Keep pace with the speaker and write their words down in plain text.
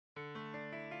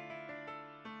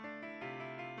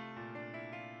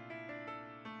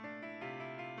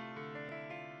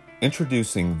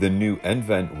Introducing the new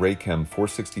nVent RAYCHEM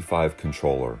 465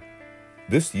 controller.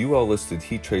 This UL-listed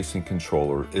heat tracing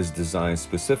controller is designed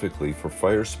specifically for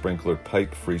fire sprinkler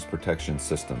pipe freeze protection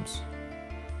systems.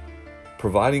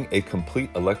 Providing a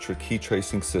complete electric heat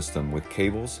tracing system with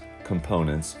cables,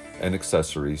 components, and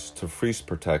accessories to freeze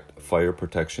protect fire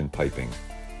protection piping.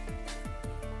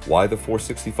 Why the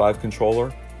 465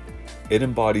 controller? It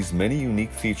embodies many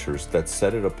unique features that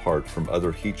set it apart from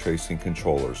other heat tracing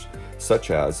controllers,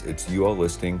 such as its UL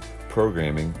listing,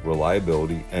 programming,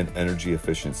 reliability, and energy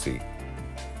efficiency.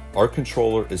 Our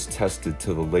controller is tested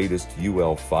to the latest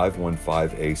UL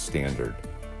 515A standard.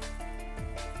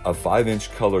 A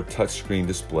 5-inch color touchscreen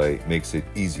display makes it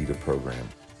easy to program.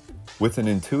 With an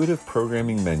intuitive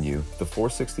programming menu, the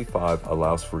 465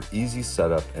 allows for easy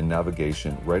setup and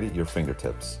navigation right at your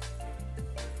fingertips.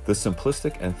 The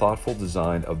simplistic and thoughtful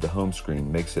design of the home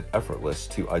screen makes it effortless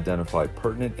to identify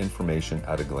pertinent information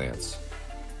at a glance.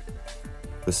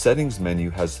 The settings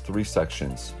menu has 3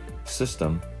 sections: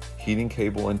 System, Heating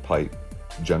Cable and Pipe,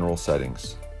 General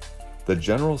Settings. The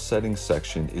General Settings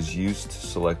section is used to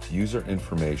select user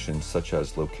information such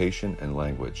as location and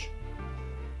language.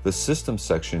 The System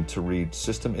section to read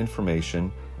system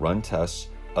information, run tests,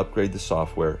 upgrade the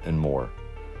software, and more.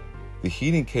 The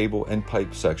Heating Cable and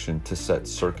Pipe section to set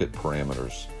circuit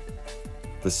parameters.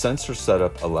 The Sensor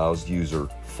Setup allows user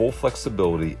full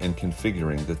flexibility in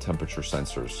configuring the temperature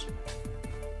sensors.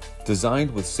 Designed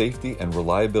with safety and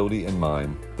reliability in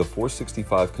mind, the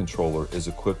 465 controller is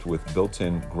equipped with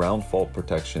built-in ground fault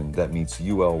protection that meets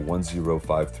UL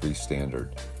 1053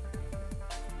 standard.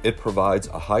 It provides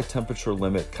a high temperature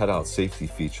limit cutout safety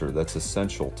feature that's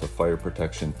essential to fire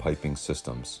protection piping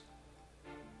systems.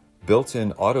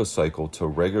 Built-in auto cycle to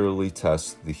regularly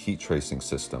test the heat tracing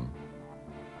system.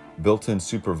 Built-in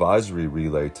supervisory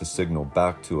relay to signal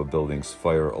back to a building's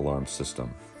fire alarm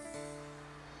system.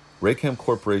 RAYCHEM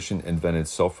Corporation invented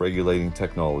self-regulating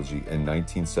technology in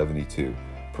 1972,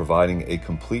 providing a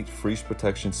complete freeze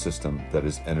protection system that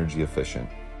is energy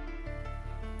efficient.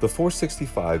 The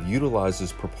 465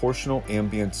 utilizes proportional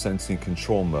ambient sensing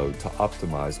control mode to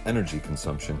optimize energy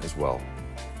consumption as well.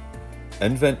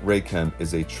 nVent RAYCHEM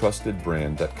is a trusted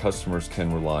brand that customers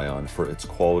can rely on for its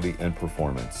quality and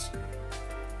performance.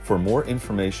 For more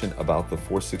information about the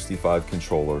 465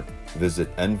 controller, visit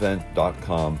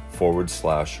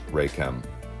nvent.com/RAYCHEM.